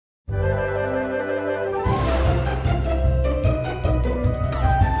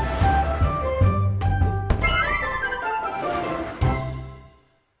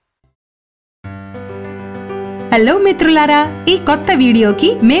Hello మిత్రులారా, ఈ కొత్త వీడియోకి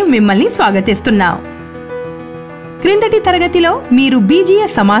మేము మిమ్మల్ని స్వాగతిస్తున్నాం. క్రిందటి తరగతిలో మీరు బీజీయ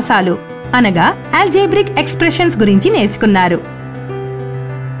సమాసాలు అనగా ఆల్జీబ్రిక్ ఎక్స్ప్రెషన్స్ గురించి నేర్చుకున్నారు.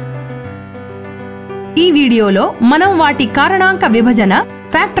 ఈ వీడియోలో మనం వాటి కారణాంక విభజన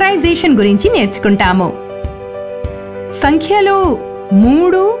ఫ్యాక్టరైజేషన్ గురించి నేర్చుకుంటాము. సంఖ్యలు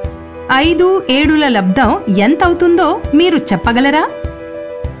 3, 5, 7ల లబ్దం ఎంతవుతుందో మీరు చెప్పగలరా?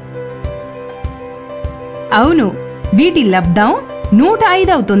 అవును, వీటి లబ్దం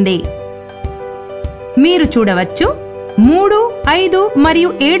 105 అవుతుంది. మీరు చూడవచ్చు, 3, 5 మరియు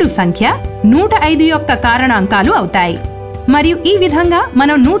 7 సంఖ్య 105 యొక్క కారణాంకాలు అవుతాయి. మరియు ఈ విధంగా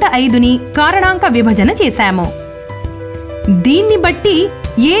మనం 105ని కారణాంక విభజన చేశాము. దీన్ని బట్టి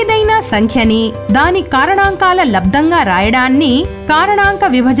ఏదైనా సంఖ్యని దాని కారణాంకాల లబ్దంగా రాయడాన్ని కారణాంక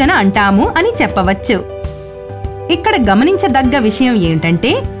విభజన అంటాము అని చెప్పవచ్చు. ఇక్కడ గమనించదగ్గ విషయం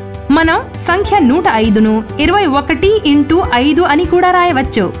ఏంటంటే, మనం సంఖ్య 105ను 21 × 5 అని కూడా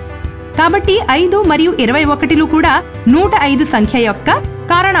రాయవచ్చు. కాబట్టి 5 మరియు 21లు కూడా 105 సంఖ్య యొక్క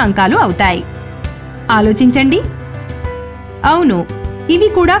కారణాంకాలు అవుతాయి. ఆలోచించండి. అవును, ఇవి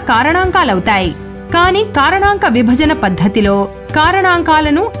కూడా కారణాంకాలవుతాయి. కానీ కారణాంక విభజన పద్ధతిలో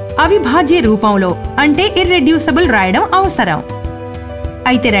కారణాంకాలను అవిభాజ్య రూపంలో అంటే ఇర్రెడ్యూసిబుల్ రాయడం అవసరం.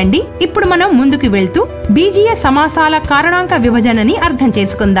 అయితే రండి, ఇప్పుడు మనం ముందుకు వెళ్తూ బీజీయ సమాసాల కారణాంక విభజనని అర్థం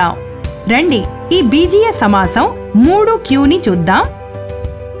చేసుకుందాం. రండి, ఈ బీజీయ సమాసం 3Qని చూద్దాం.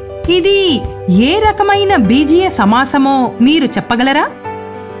 ఇది ఏ రకమైన బీజీయ సమాసమో మీరు చెప్పగలరా?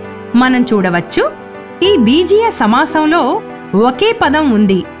 మనం చూడవచ్చు, ఈ బీజీయ సమాసంలో ఒకే పదం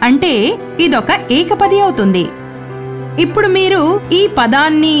ఉంది, అంటే ఇదొక ఏకపది అవుతుంది. ఇప్పుడు మీరు ఈ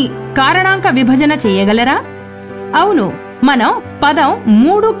పదాన్ని కారణాంక విభజన చేయగలరా? అవును, మనం పదం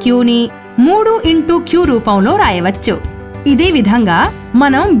 3Qని 3 × Q రూపంలో రాయవచ్చు. ఇదే విధంగా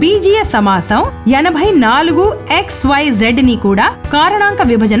మనం బీజీయ సమాసం 84XYZని కూడా కారణాంక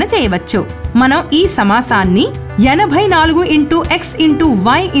విభజన చేయవచ్చు. మనం ఈ సమాసాన్ని 84 × X ×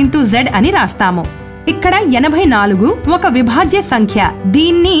 Y × Z అని రాస్తాము. ఇక్కడ 84 ఒక విభాజ్య సంఖ్య.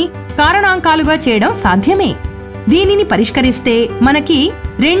 దీన్ని కారణాంకాలుగా చేయడం సాధ్యమే. దీనిని పరిష్కరిస్తే మనకి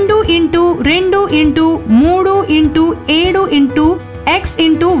 2 × 2 × 3 × 7 × X ×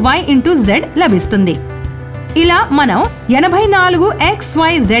 Y × Z లభిస్తుంది. ఇలా మనం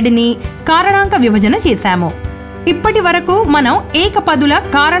 84XYZని కారణాంక విభజన చేశాము. ఇప్పటి వరకు మనం ఏకపదుల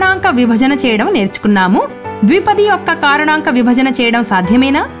కారణాంక విభజన చేయడం నేర్చుకున్నాము. ద్విపది యొక్క కారణాంక విభజన చేయడం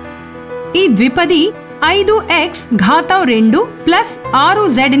సాధ్యమేనా? ఈ ద్విపది 5x⁻2 +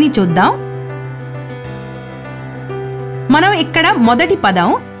 6zని చూద్దాం. మనం ఇక్కడ మొదటి పదం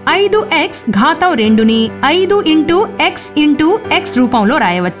 5x⁻2ని 5 × X × X రూపంలో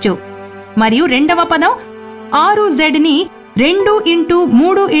రాయవచ్చు. మరియు రెండవ పదం 6zని 2 ×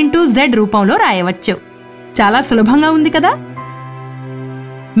 3 × Z రూపంలో రాయవచ్చు. చాలా సులభంగా ఉంది కదా?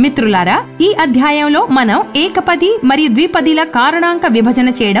 మిత్రులారా, ఈ అధ్యాయంలో మనం ఏకపది మరియు ద్విపదిల కారణాంక విభజన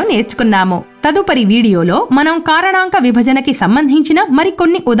చేయడం నేర్చుకున్నాము. తదుపరి వీడియోలో మనం కారణాంక విభజనకి సంబంధించిన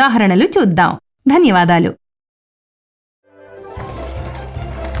మరికొన్ని ఉదాహరణలు చూద్దాం. ధన్యవాదాలు.